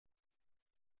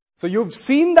So you've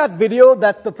seen that video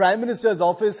that the Prime Minister's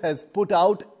office has put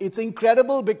out. It's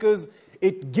incredible because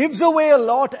it gives away a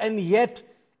lot and yet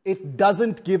it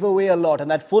doesn't give away a lot.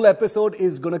 And that full episode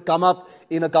is going to come up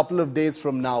in a couple of days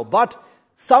from now. But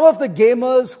some of the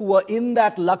gamers who were in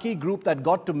that lucky group that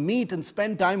got to meet and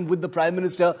spend time with the Prime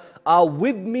Minister are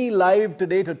with me live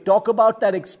today to talk about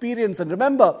that experience. And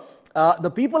remember,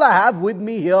 the people I have with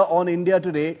me here on India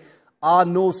Today are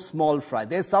no small fry.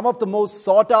 They're some of the most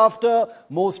sought after,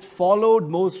 most followed,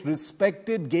 most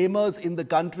respected gamers in the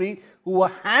country who were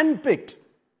handpicked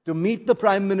to meet the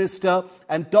Prime Minister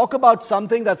and talk about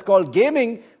something that's called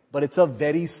gaming, but it's a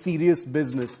very serious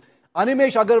business.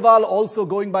 Animesh Agarwal, also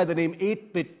going by the name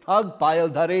 8-Bit Thug,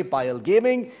 Payal Dhare, Payal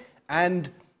Gaming,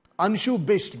 and Anshu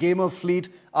Bisht, Gamer Fleet,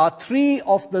 are three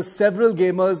of the several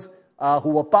gamers who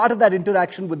were part of that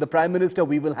interaction with the Prime Minister.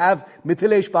 We will have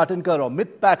Mithilesh Patankar or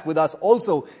MithPat with us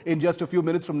also in just a few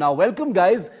minutes from now. Welcome,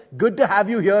 guys. Good to have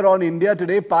you here on India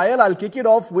Today. Payal, I'll kick it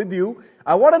off with you.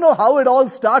 I want to know how it all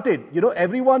started. You know,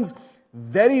 everyone's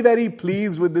very, very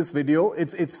pleased with this video.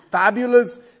 It's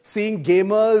fabulous seeing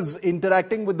gamers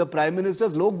interacting with the Prime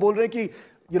Ministers. Log bol rahe ki,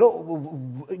 you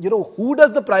know, who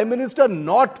does the Prime Minister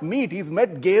not meet? He's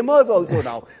met gamers also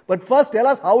now. But first, tell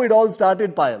us how it all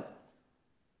started, Payal.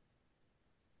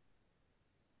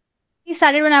 It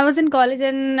started when I was in college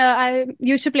and I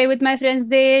used to play with my friends.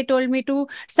 They told me to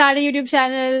start a YouTube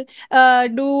channel,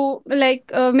 make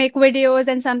videos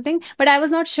and something. But I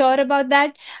was not sure about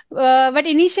that. But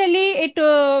initially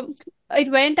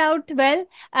it went out well,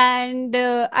 and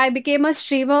I became a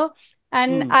streamer.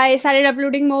 And I started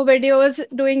uploading more videos,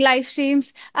 doing live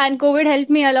streams, and COVID helped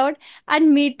me a lot.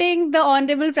 And meeting the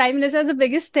Honorable Prime Minister is the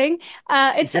biggest thing.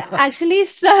 It's actually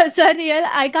surreal.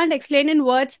 I can't explain in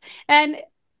words. And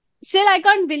still, I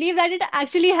can't believe that it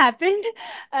actually happened.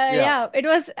 Yeah, it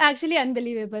was actually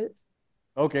unbelievable.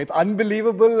 Okay, it's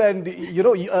unbelievable. And, you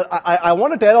know, I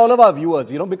want to tell all of our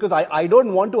viewers, you know, because I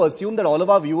don't want to assume that all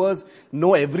of our viewers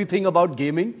know everything about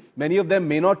gaming. Many of them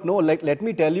may not know. Like, let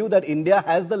me tell you that India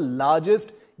has the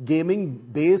largest gaming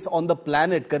base on the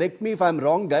planet. Correct me if I'm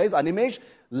wrong, guys. Animesh,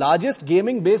 largest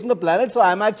gaming base on the planet. So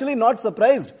I'm actually not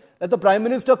surprised that the Prime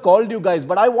Minister called you guys.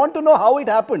 But I want to know how it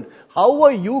happened. How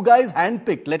were you guys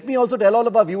handpicked? Let me also tell all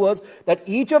of our viewers that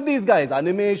each of these guys,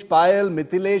 Animesh, Payal,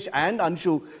 Mithilesh and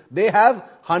Anshu, they have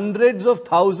hundreds of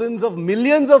thousands of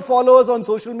millions of followers on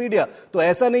social media. So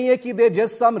aisa nahi hai ki they're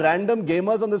just some random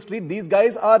gamers on the street. These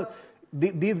guys are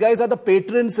the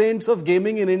patron saints of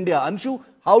gaming in India. Anshu,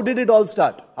 how did it all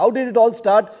start? How did it all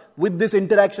start with this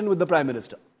interaction with the Prime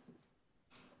Minister?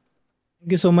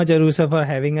 Thank you so much, Aroor, for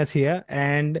having us here.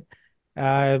 And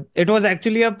it was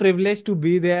actually a privilege to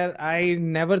be there. I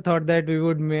never thought that we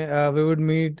would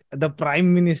meet the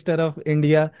Prime Minister of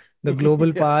India, the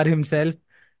global power himself.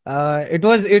 It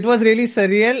was really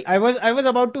surreal. I was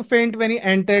about to faint when he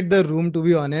entered the room, to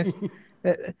be honest.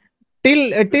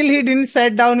 Till he didn't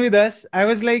sit down with us, I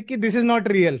was like, this is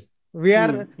not real. We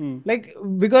are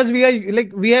because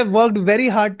we have worked very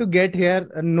hard to get here.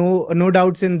 No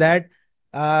doubts in that.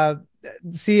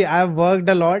 See, I've worked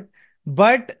a lot,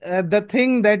 but the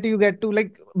thing that you get to,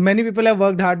 like, many people have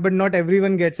worked hard, but not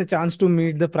everyone gets a chance to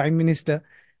meet the Prime Minister.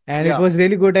 And it was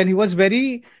really good. And he was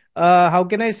very, how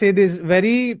can I say this,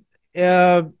 very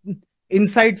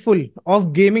insightful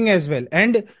of gaming as well.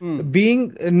 And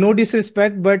being, no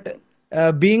disrespect, but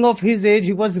being of his age,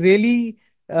 he was really,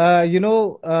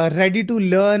 ready to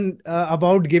learn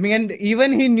about gaming. And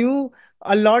even he knew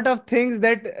a lot of things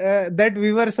that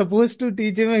we were supposed to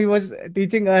teach him. He was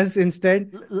teaching us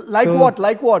instead. Like what?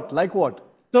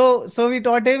 So we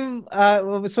taught him.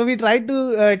 So we tried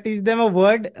to teach them a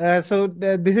word.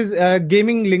 This is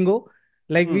gaming lingo.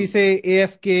 Like we say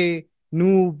AFK,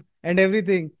 noob, and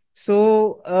everything.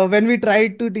 So when we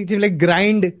tried to teach him, like,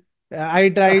 grind, I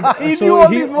tried. He knew all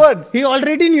these words. He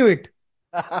already knew it.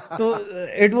 So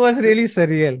it was really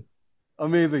surreal.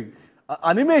 Amazing.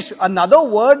 Animesh, another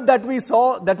word that we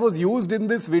saw that was used in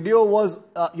this video was,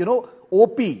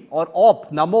 OP or OP,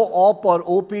 Namo OP or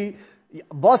OP.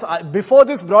 Boss, before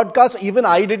this broadcast, even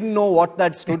I didn't know what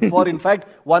that stood for. In fact,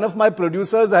 one of my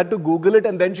producers had to Google it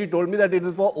and then she told me that it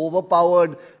is for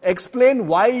overpowered. Explain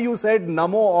why you said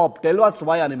Namo OP. Tell us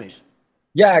why, Animesh.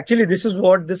 Yeah, actually, this is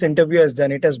what this interview has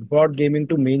done. It has brought gaming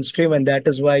to mainstream, and that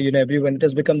is why, everyone, it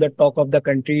has become the talk of the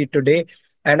country today.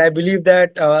 And I believe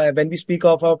that when we speak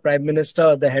of our Prime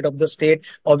Minister, the head of the state,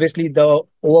 obviously the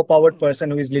overpowered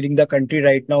person who is leading the country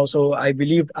right now. So I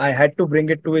believed I had to bring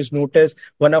it to his notice.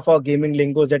 One of our gaming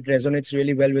lingos that resonates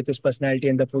really well with his personality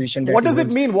and the position that What he does it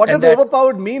holds. mean? What And does that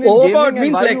overpowered mean in overpowered gaming, and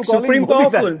means why are you like calling supreme Modi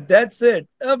powerful. that? That's it.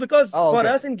 Because Oh, for okay.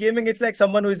 us in gaming, it's like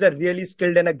someone who is a really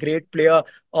skilled and a great player,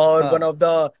 or one of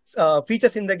the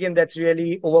features in the game that's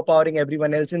really overpowering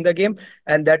everyone else in the game.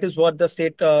 And that is what the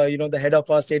state, the head of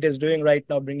our state is doing right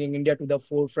now, bringing India to the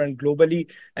forefront globally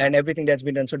and everything that's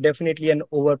been done. So definitely an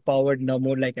overpowered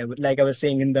Namo, like I was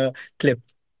saying in the clip.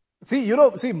 See,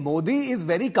 Modi is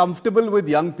very comfortable with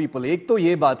young people. एक तो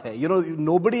ये बात है.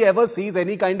 Nobody ever sees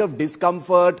any kind of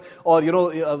discomfort, or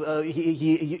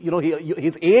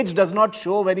his age does not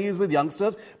show when he is with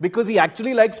youngsters, because he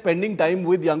actually likes spending time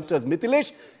with youngsters.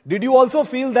 Mithilesh, did you also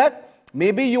feel that?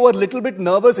 Maybe you were a little bit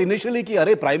nervous initially कि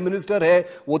अरे Prime Minister है,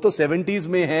 वो तो 70s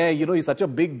में है, he's such a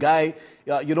big guy,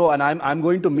 and I'm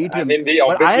going to meet him.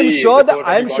 But I am sure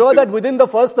that within the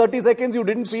first 30 seconds you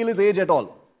didn't feel his age at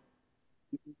all.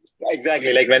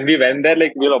 Exactly. Like when we went there,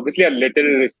 like we were obviously a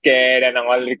little scared and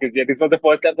all, because this was the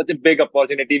first time such a big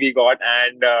opportunity we got.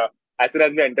 And as soon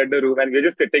as we entered the room, and we were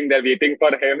just sitting there waiting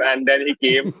for him, and then he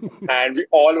came, and we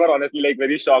all were honestly like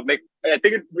very shocked. Like I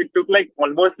think it took like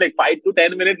almost like 5 to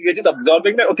 10 minutes. We were just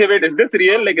absorbing that. Okay, wait, is this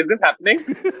real? Like, is this happening?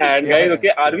 And guys,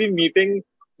 okay, are we meeting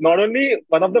not only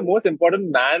one of the most important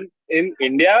man in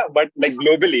India, but like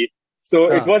globally?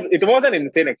 So it was an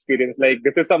insane experience. Like,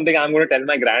 this is something I'm going to tell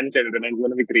my grandchildren, and it's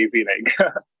going to be crazy. Like,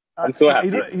 I'm so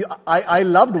happy. I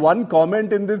loved one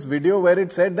comment in this video where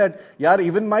it said that, yeah,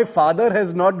 even my father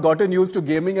has not gotten used to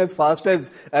gaming as fast as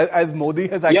Modi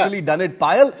has actually done it.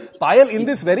 Payal, in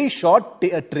this very short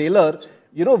trailer,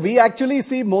 we actually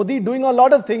see Modi doing a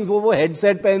lot of things. वो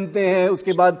headset पहनते हैं,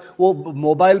 उसके बाद वो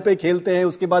mobile पे खेलते हैं,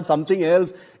 उसके बाद something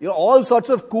else, all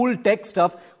sorts of cool tech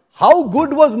stuff. How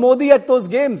good was Modi at those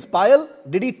games? Payal,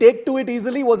 did he take to it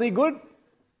easily? Was he good?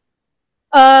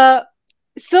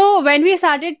 So when we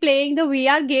started playing the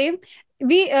VR game,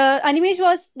 Animesh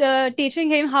was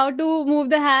teaching him how to move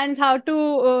the hands, how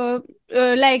to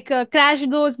crash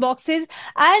those boxes.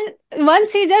 And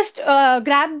once he just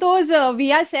grabbed those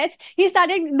VR sets, he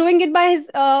started doing it by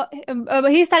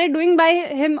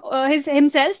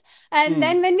himself. And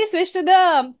then when we switched to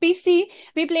the PC,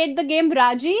 we played the game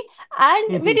Raji,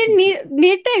 and we didn't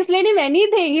need to explain him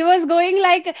anything. He was going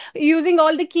like using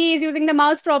all the keys, using the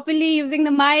mouse properly, using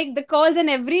the mic, the calls and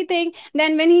everything.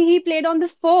 Then when he played on the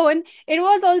phone, it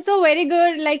was also very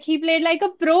good. Like he played like a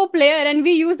pro player, and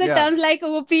we use the terms like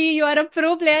OP, you are a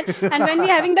pro player. And when we're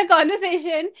having the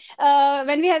conversation,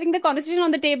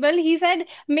 on the table, he said,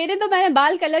 मेरे तो मैंने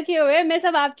बाल colour किए हुए हैं, मैं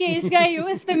सब आपके एज का ही हूँ,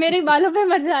 इस पे मेरे बालों पे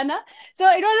मत जाना. So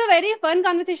it was a very fun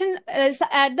conversation.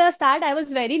 At the start, I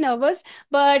was very nervous,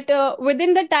 but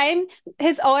within the time,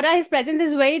 his aura, his presence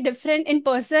is very different in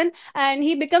person, and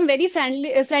he became very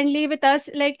friendly with us.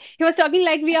 Like he was talking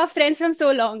like we are friends from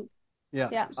so long.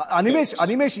 Yeah.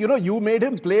 Animesh, you made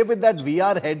him play with that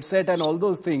VR headset and all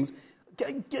those things.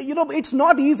 It's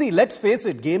not easy. Let's face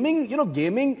it. Gaming,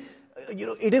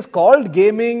 it is called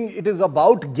gaming. It is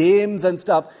about games and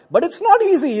stuff, but it's not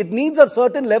easy. It needs a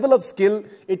certain level of skill.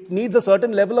 It needs a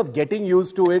certain level of getting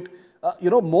used to it.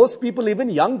 Most people, even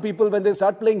young people, when they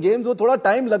start playing games, वो थोड़ा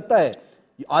time लगता है.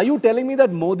 Are you telling me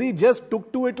that Modi just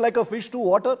took to it like a fish to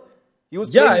water? He was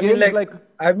playing games like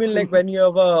when you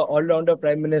have a all-rounder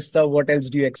prime minister, what else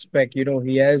do you expect?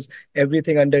 He has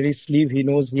everything under his sleeve. He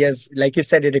knows he has, like you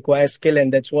said, it requires skill,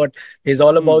 and that's what is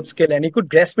all about, skill. And he could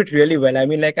grasp it really well. I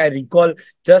recall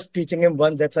just teaching him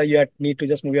once, that's how you need to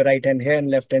just move your right hand here and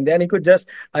left hand there. And he could just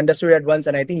understood at once.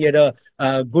 And I think he had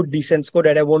a good, decent score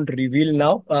that I won't reveal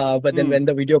now. But then when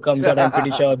the video comes out, I'm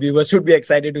pretty sure viewers would be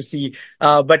excited to see.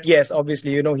 But yes,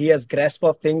 obviously, he has grasp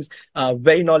of things,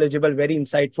 very knowledgeable, very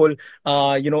insightful,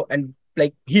 and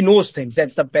like he knows things.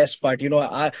 That's the best part.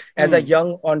 As a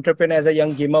young entrepreneur, as a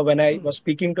young gamer, when I was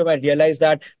speaking to him, I realized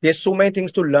that there's so many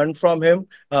things to learn from him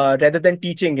rather than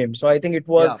teaching him. So I think it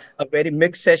was a very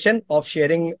mixed session of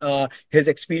sharing his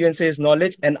experiences,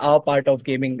 knowledge, and our part of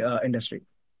gaming industry.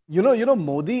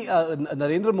 Modi,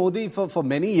 Narendra Modi for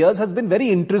many years has been very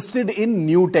interested in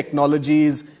new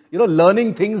technologies,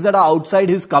 learning things that are outside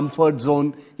his comfort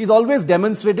zone. He's always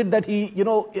demonstrated that he's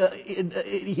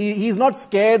not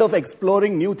scared of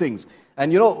exploring new things.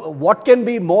 And what can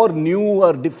be more new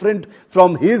or different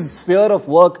from his sphere of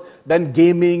work than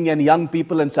gaming and young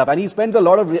people and stuff? And he spends a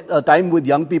lot of time with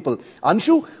young people.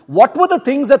 Anshu, what were the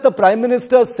things that the Prime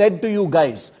Minister said to you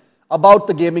guys about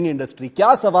the gaming industry?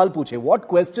 Kya sawal puche? What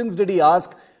questions did he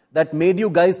ask that made you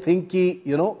guys think ki,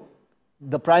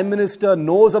 the Prime Minister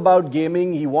knows about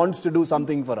gaming, he wants to do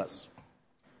something for us?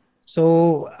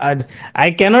 So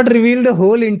I cannot reveal the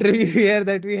whole interview here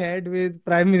that we had with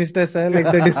Prime Minister sir, like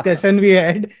the discussion we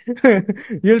had.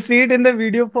 You'll see it in the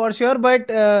video for sure. But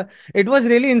it was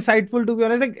really insightful, to be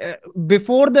honest. Like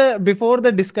before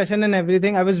the discussion and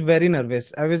everything, I was very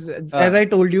nervous. I was, as I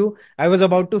told you, I was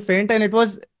about to faint, and it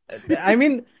was. I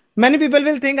mean, many people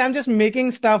will think I'm just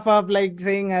making stuff up, like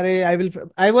saying, "Arey, I will."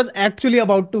 I was actually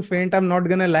about to faint. I'm not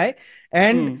gonna lie.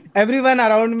 And everyone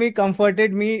around me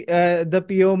comforted me. The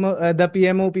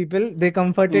PMO people, they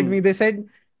comforted me. They said,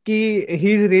 "Ki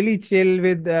he's really chill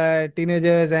with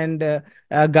teenagers and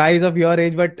guys of your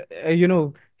age, but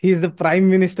he's the Prime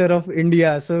Minister of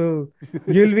India, so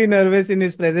you'll be nervous in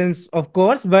his presence, of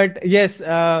course." But yes,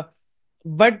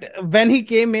 but when he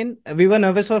came in, we were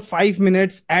nervous for 5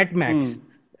 minutes at max.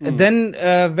 Then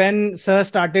when sir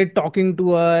started talking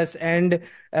to us, and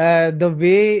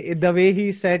the way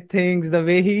he said things, the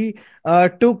way he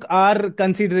took our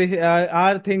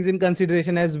things in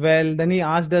consideration as well. Then he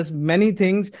asked us many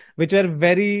things which were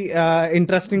very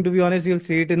interesting, to be honest. You'll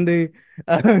see it in the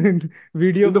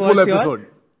video in the for full sure. episode.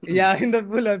 Yeah, in the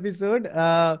full episode.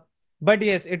 But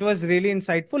yes, it was really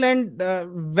insightful and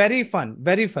very fun.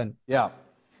 Very fun. Yeah.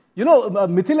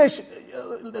 Mithilesh,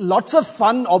 lots of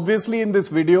fun obviously in this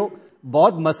video.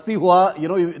 Bahut masti hua,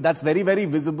 that's very, very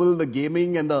visible, the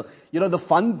gaming and the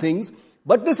fun things.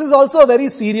 But this is also a very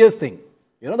serious thing.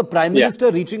 The Prime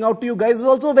Minister reaching out to you guys is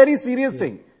also a very serious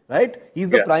thing, right? He's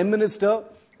the Prime Minister,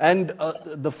 and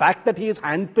the fact that he has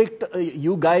handpicked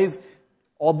you guys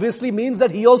obviously means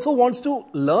that he also wants to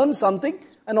learn something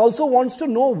and also wants to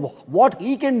know what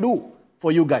he can do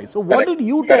for you guys. So what did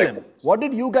you tell him? What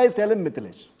did you guys tell him,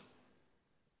 Mithilesh?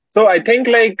 So I think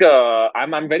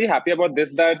I'm very happy about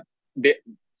this, that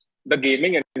the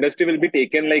gaming industry will be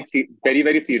taken very,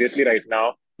 very seriously right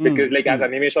now, because as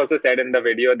Animesh also said in the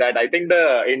video, that I think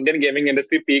the Indian gaming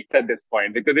industry peaked at this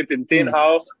point, because it's insane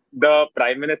how the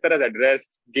Prime Minister has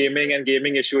addressed gaming and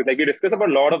gaming issues. We discussed about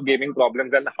a lot of gaming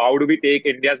problems and how do we take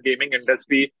India's gaming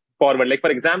industry forward. For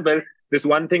example, this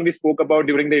one thing we spoke about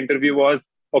during the interview was,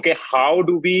 okay, how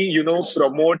do we,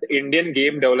 promote Indian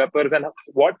game developers, and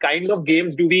what kind of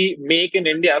games do we make in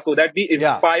India so that we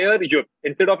inspire youth,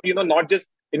 instead of, not just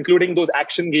including those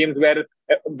action games where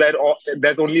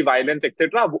there's only violence,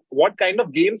 etc. What kind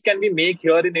of games can we make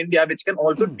here in India which can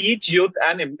also teach youth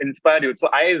and inspire youth? So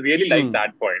I really like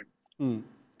that point.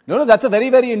 No, that's a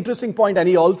very, very interesting point. And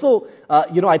he also,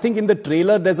 I think in the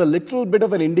trailer, there's a little bit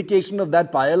of an indication of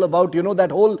that, Payal, about,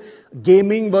 that whole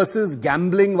gaming versus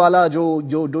gambling wala jo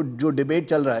debate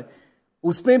chal raha hai.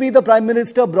 Usme bhi the Prime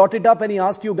Minister brought it up and he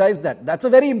asked you guys that. That's a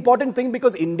very important thing,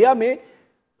 because India mein,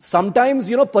 sometimes,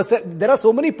 there are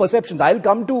so many perceptions. I'll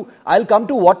come to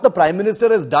what the Prime Minister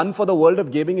has done for the world of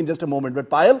gaming in just a moment.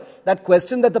 But Payal, that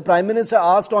question that the Prime Minister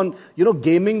asked on,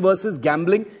 gaming versus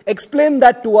gambling, explain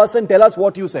that to us and tell us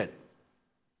what you said.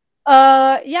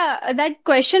 Yeah, that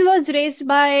question was raised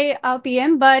by our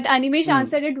PM, but Animesh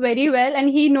answered it very well, and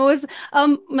he knows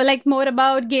more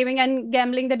about gaming and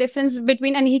gambling, the difference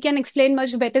between, and he can explain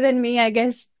much better than me, I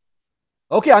guess.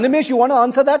 Okay, Animesh, you want to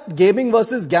answer that? Gaming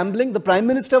versus gambling? The Prime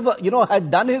Minister,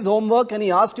 had done his homework and he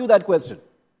asked you that question.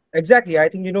 Exactly. I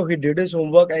think, he did his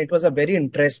homework, and it was a very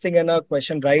interesting and a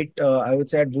question, right? I would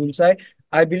say at bullseye.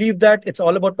 I believe that it's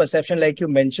all about perception, like you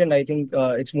mentioned. I think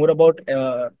it's more about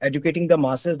educating the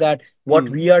masses that what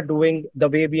we are doing, the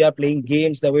way we are playing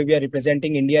games, the way we are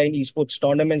representing India in esports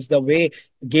tournaments, the way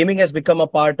gaming has become a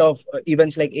part of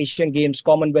events like Asian Games,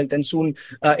 Commonwealth, and soon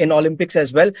in Olympics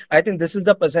as well. I think this is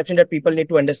the perception that people need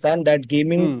to understand, that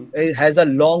gaming has a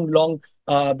long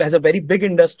has a very big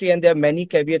industry, and there are many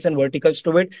caveats and verticals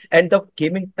to it. And the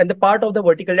gaming and the part of the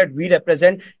vertical that we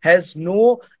represent has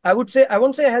I won't say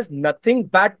has nothing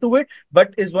bad to it,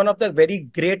 but is one of the very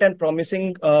great and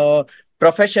promising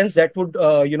professions that would,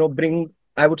 bring,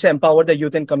 I would say, empower the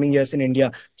youth in coming years in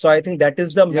India. So I think that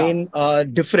is the main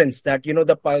difference, that,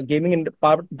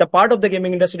 the part of the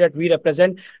gaming industry that we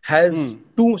represent has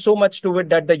so much to it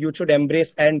that the youth should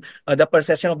embrace, and the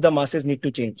perception of the masses need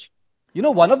to change.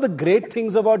 One of the great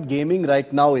things about gaming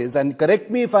right now is, and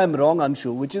correct me if I'm wrong,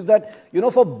 Anshu, which is that,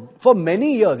 for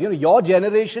many years, your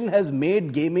generation has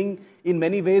made gaming in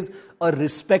many ways a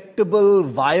respectable,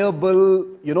 viable,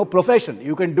 profession.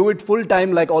 You can do it full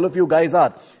time like all of you guys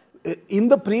are. In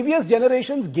the previous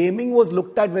generations, gaming was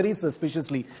looked at very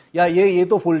suspiciously. Yeah, ye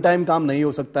to full time kaam nahi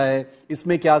ho sakta hai.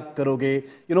 Isme kya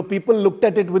karoge? People looked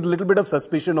at it with a little bit of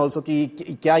suspicion also ki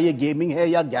kya ye gaming hai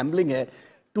ya gambling hai.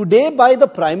 Today, by the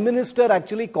Prime Minister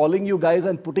actually calling you guys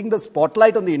and putting the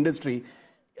spotlight on the industry,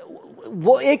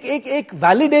 वो एक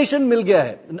validation मिल गया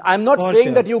है. I'm not For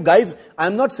saying sure. that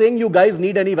I'm not saying you guys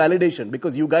need any validation,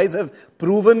 because you guys have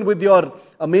proven with your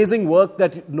amazing work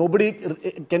that nobody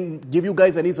can give you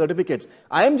guys any certificates.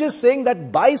 I am just saying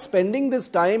that by spending this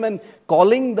time and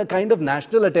calling the kind of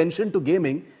national attention to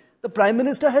gaming, the Prime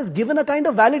Minister has given a kind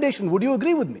of validation. Would you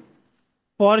agree with me?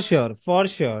 For sure, for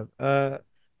sure.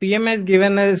 PM has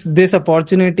given us this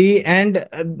opportunity, and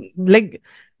like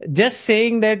just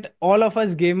saying that all of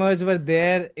us gamers were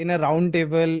there in a round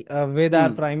table with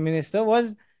our Prime Minister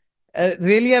was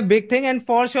really a big thing, and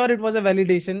for sure it was a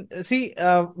validation. See,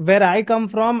 where I come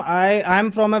from,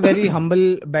 I'm from a very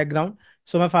humble background.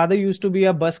 So my father used to be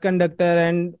a bus conductor,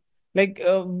 and like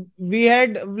we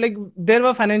had like there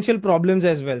were financial problems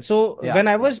as well. So Yeah, when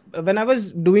I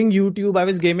was doing YouTube, I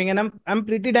was gaming, and I'm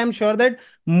pretty damn sure that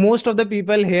most of the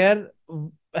people here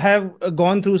have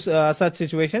gone through such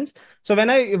situations. So when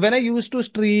I used to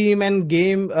stream and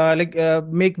game,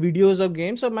 make videos of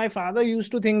games, so my father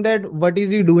used to think that what is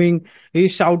he doing?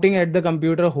 He's shouting at the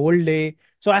computer whole day.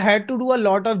 So I had to do a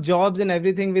lot of jobs and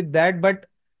everything with that. But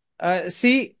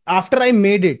see, after I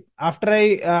made it, after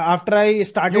I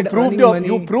started earning money,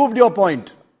 you proved your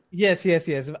point. yes, yes,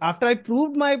 yes. After I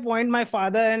proved my point, my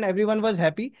father and everyone was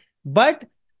happy. But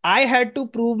I had to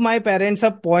prove my parents a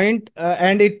point,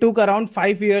 and it took around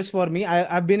 5 years for me.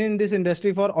 I've been in this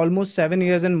industry for almost 7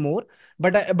 years and more.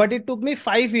 But it took me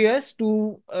 5 years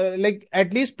to like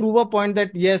at least prove a point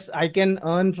that yes, I can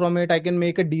earn from it. I can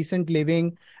make a decent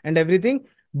living and everything.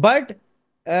 But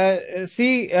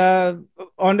see,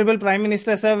 Honorable Prime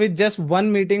Minister sir, with just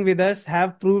one meeting with us,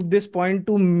 have proved this point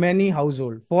to many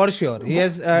household. For sure,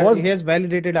 Was he has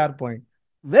validated our point.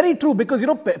 Very true, because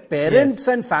parents Yes.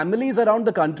 and families around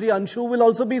the country, Anshu, will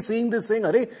also be seeing this, saying,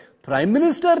 "Arey, Prime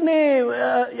Minister ne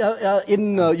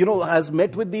has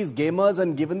met with these gamers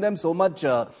and given them so much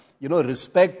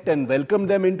respect and welcomed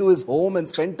them into his home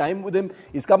and spent time with him."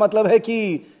 इसका मतलब है कि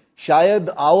शायद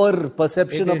our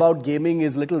perception It is. about gaming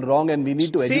is little wrong and we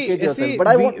need to educate yourself. See, But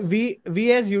I want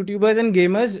we as YouTubers and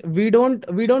gamers, we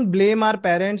don't blame our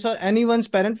parents or anyone's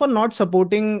parent for not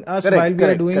supporting us while we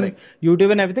are doing correct.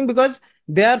 YouTube and everything, because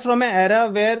they are from an era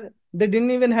where they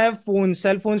didn't even have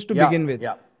cell phones to Yeah, begin with.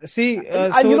 yeah. See,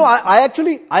 And so I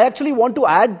actually want to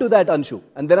add to that, Anshu,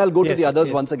 and then I'll go to yes, the others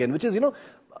yes, once again, which is,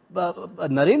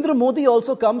 Narendra Modi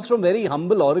also comes from very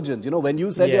humble origins. When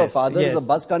you said your yes, father is a yes,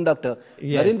 bus conductor,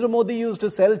 yes. Narendra Modi used to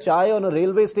sell chai on a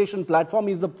railway station platform.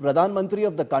 He's the Pradhan Mantri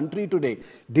of the country today.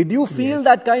 Did you feel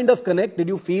that kind of connect? Did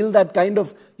you feel that kind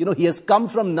of, he has come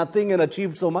from nothing and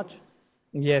achieved so much?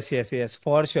 Yes, yes, yes,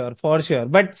 for sure, for sure.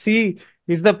 But see,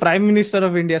 he's the Prime Minister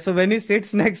of India. So when he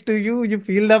sits next to you, you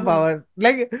feel the power.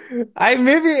 Like I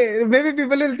maybe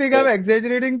people will think I'm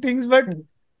exaggerating things, but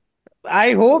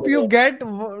I hope you get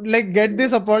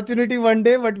this opportunity one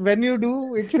day. But when you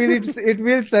do, it feels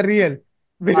surreal.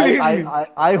 Believe me.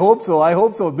 I hope so. I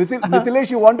hope so. Mithilesh,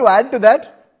 you want to add to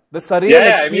that? The surreal Yeah, I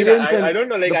mean, experience I and don't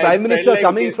know, like the I Prime felt Minister like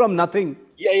coming from nothing.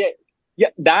 yeah.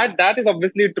 That is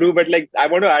obviously true, but like I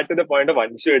want to add to the point of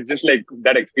Anshu. It's just like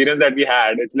that experience that we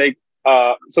had. It's like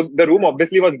so the room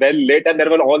obviously was well lit and there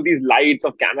were all these lights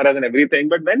of cameras and everything.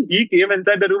 But when he came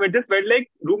inside the room, it just felt like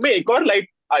room mein ek aur light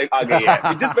aa gayi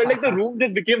hai. It just felt like the room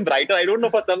just became brighter. I don't know,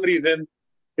 for some reason.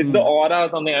 It's the aura or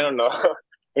something. I don't know.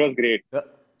 It was great.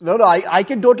 No, I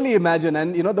can totally imagine.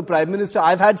 And, the Prime Minister,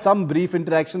 I've had some brief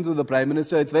interactions with the Prime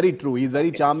Minister. It's very true. He's very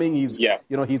charming. He's, Yeah.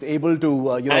 He's able to,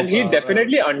 And he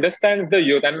definitely understands the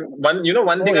youth. And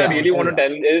one thing I really want to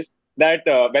tell is that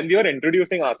when we were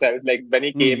introducing ourselves, like when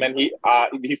he came and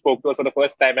he spoke to us for the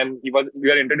first time, and we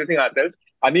were introducing ourselves,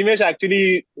 Animesh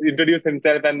actually introduced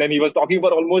himself, and then he was talking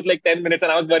for almost like 10 minutes,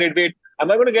 and I was worried, wait, am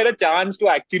I going to get a chance to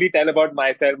actually tell about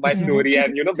myself, my story?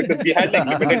 And because we had like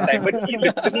limited time, but he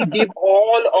literally gave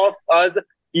all of us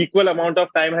equal amount of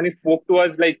time, and he spoke to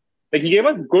us like he gave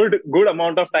us good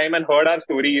amount of time and heard our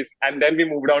stories, and then we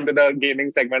moved on to the gaming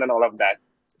segment and all of that.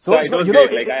 So it was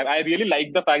great. Like I really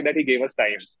liked the fact that he gave us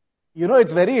time.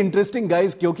 It's very interesting,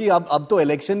 guys, क्योंकि अब तो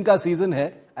election का season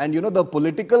है, and the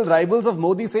political rivals of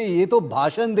Modi say ये तो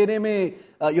भाषण देने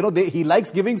में, he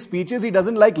likes giving speeches, he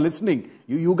doesn't like listening.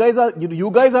 You guys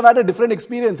have had a different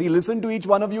experience. He listened to each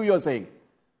one of you. You're saying.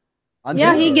 Anshu?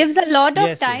 Yeah, he gives a lot of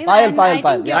Yes, yes. time. Payal, and Payal, I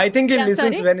Payal, think yeah. I think he Yeah,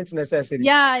 listens sorry. when it's necessary.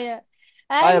 Yeah.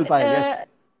 Payal, And yes.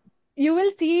 you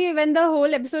will see when the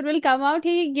whole episode will come out,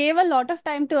 he gave a lot of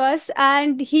time to us,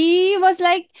 and he was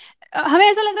like, हमें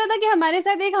ऐसा लग रहा था कि हमारे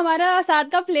साथ एक हमारा साथ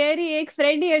का प्लेयर ही, एक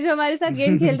फ्रेंड ही है जो हमारे साथ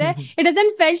गेम खेल रहा है. It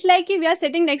doesn't felt like कि we are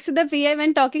sitting next to the PM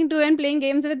and talking to and playing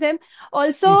games with him.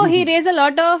 Also, he raised a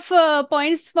lot of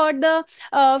points for the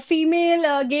female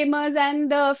gamers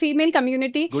and the female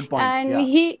community. Good point. And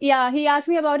Yeah. he asked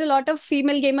me about a lot of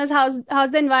female gamers,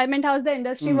 how's the environment, how's the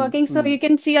industry working. So you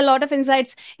can see a lot of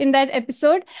insights in that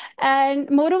episode. And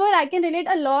moreover, I can relate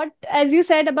a lot, as you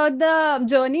said, about the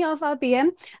journey of our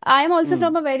PM. I am also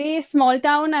from a very small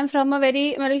town. I'm from a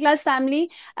very middle class family,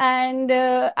 and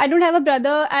I don't have a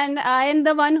brother, and I am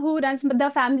the one who runs the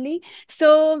family.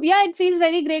 So yeah, it feels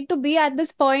very great to be at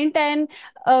this point and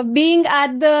being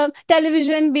at the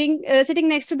television, being sitting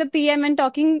next to the PM and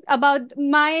talking about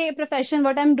my profession,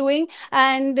 what I'm doing,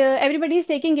 and everybody is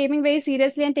taking gaming very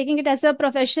seriously and taking it as a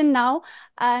profession now.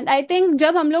 And I think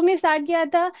जब हम लोग ने start किया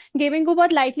था, gaming को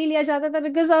बहुत lightly लिया जाता था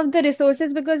बिकॉज ऑफ द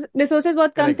रिसोर्सेज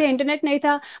बहुत कम थे, इंटरनेट नहीं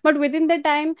था. But with in the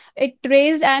time it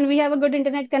raised and we have a good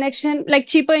internet connection, like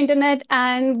cheaper internet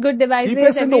and good devices.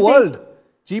 Cheapest in the world.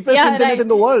 Cheapest internet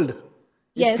in the world.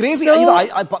 It's crazy.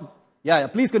 So, yeah,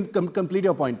 please complete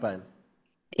your point, Payal.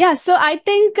 Yeah, so I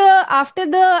think after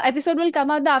the episode will come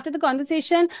out, after the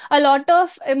conversation, a lot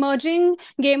of emerging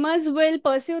gamers will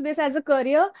pursue this as a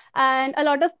career, and a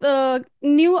lot of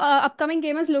new upcoming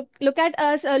gamers look at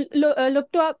us,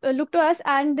 look to us,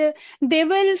 and they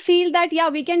will feel that yeah,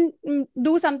 we can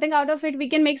do something out of it, we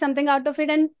can make something out of it,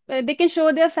 and they can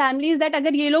show their families that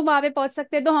अगर ये लोग वहाँ पे पहुँच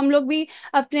सकते हैं तो हम लोग भी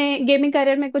अपने gaming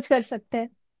career में कुछ कर सकते हैं.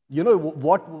 You know,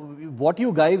 what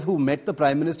you guys who met the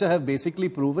Prime Minister have basically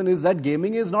proven is that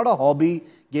gaming is not a hobby,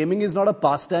 gaming is not a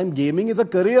pastime, gaming is a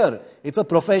career, it's a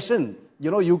profession. You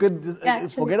know, you could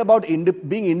forget about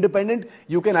being independent.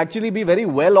 You can actually be very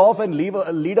well off and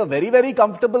lead a very, very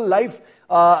comfortable life,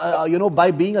 you know, by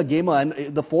being a gamer. And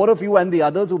the four of you and the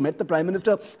others who met the Prime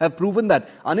Minister have proven that.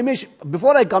 Animesh,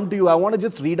 before I come to you, I want to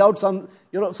just read out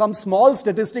some small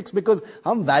statistics because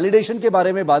हम validation के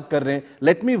बारे में बात कर रहे हैं.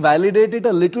 Let me validate it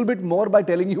a little bit more by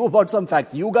telling you about some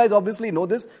facts. You guys obviously know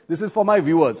this. This is for my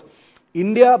viewers.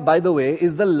 India, by the way,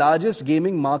 is the largest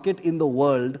gaming market in the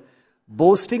world,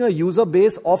 boasting a user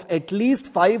base of at least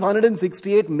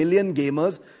 568 million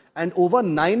gamers and over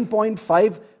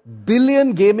 9.5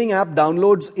 billion gaming app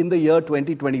downloads in the year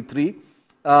 2023.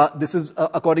 This is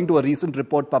according to a recent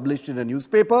report published in a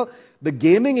newspaper. The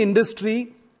gaming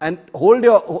industry, and hold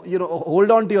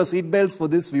on to your seatbelts for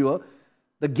this, viewer.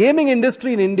 The gaming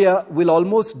industry in India will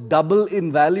almost double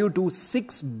in value to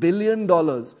 $6 billion.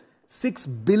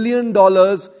 $6 billion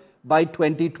by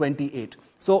 2028.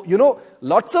 So, you know,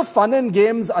 lots of fun and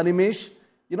games, Animesh,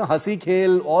 you know, hasi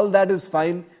khel, all that is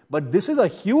fine. But this is a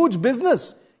huge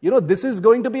business. You know, this is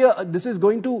going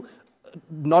to,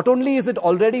 not only is it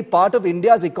already part of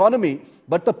India's economy,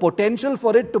 but the potential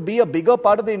for it to be a bigger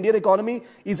part of the Indian economy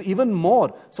is even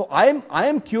more. So I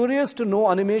am curious to know,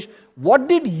 Animesh, what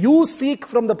did you seek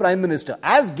from the Prime Minister?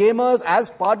 As gamers, as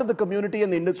part of the community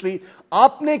and the industry,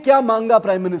 आपने क्या मांगा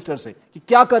Prime Minister से? कि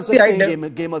क्या कर सकते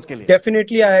हैं gamers के लिए?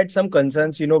 Definitely, I had some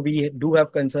concerns. You know, we do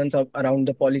have concerns around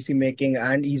the policy making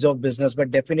and ease of business,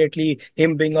 but definitely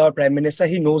him being our Prime Minister,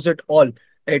 he knows it all.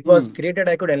 It was great that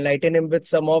I could enlighten him with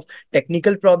some of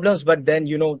technical problems, but then,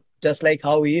 you know, just like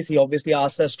how he is, he obviously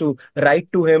asked us to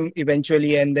write to him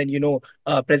eventually and then, you know,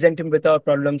 present him with our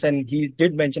problems. And he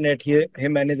did mention that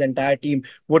him and his entire team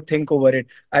would think over it.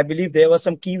 I believe there were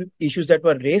some key issues that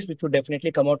were raised, which would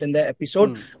definitely come out in the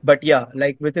episode. But yeah,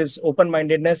 like with his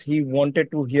open-mindedness, he wanted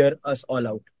to hear us all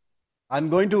out. I'm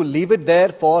going to leave it there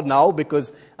for now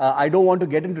because I don't want to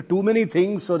get into too many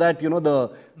things so that, you know,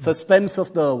 the suspense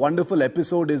of the wonderful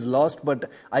episode is lost. But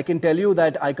I can tell you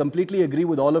that I completely agree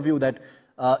with all of you that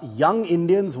young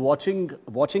Indians watching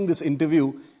this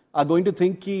interview are going to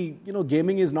think, you know,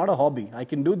 gaming is not a hobby. I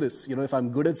can do this. You know, if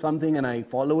I'm good at something and I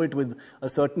follow it with a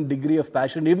certain degree of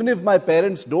passion, even if my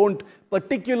parents don't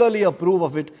particularly approve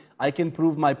of it, I can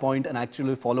prove my point and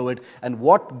actually follow it. And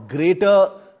what greater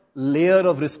layer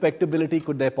of respectability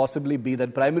could there possibly be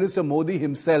that Prime Minister Modi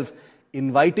himself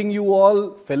inviting you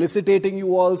all, felicitating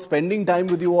you all, spending time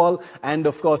with you all, and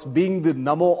of course being the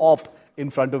Namo op in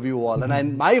front of you all. And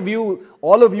in my view,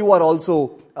 all of you are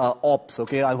also ops,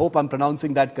 okay? I hope I'm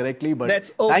pronouncing that correctly, but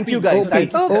that's OP, thank you guys.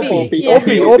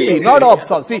 OP, not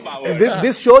ops. See,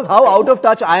 this shows how out of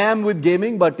touch I am with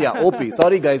gaming, but yeah, OP.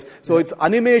 Sorry guys. So it's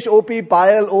Animesh OP,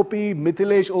 Payal OP,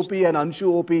 Mithilesh OP, and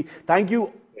Anshu OP. Thank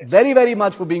you very, very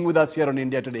much for being with us here on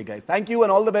India Today, guys. Thank you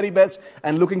and all the very best,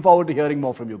 and looking forward to hearing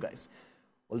more from you guys.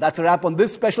 Well, that's a wrap on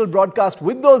this special broadcast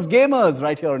with those gamers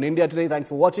right here on India Today. Thanks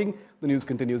for watching. The news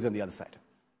continues on the other side.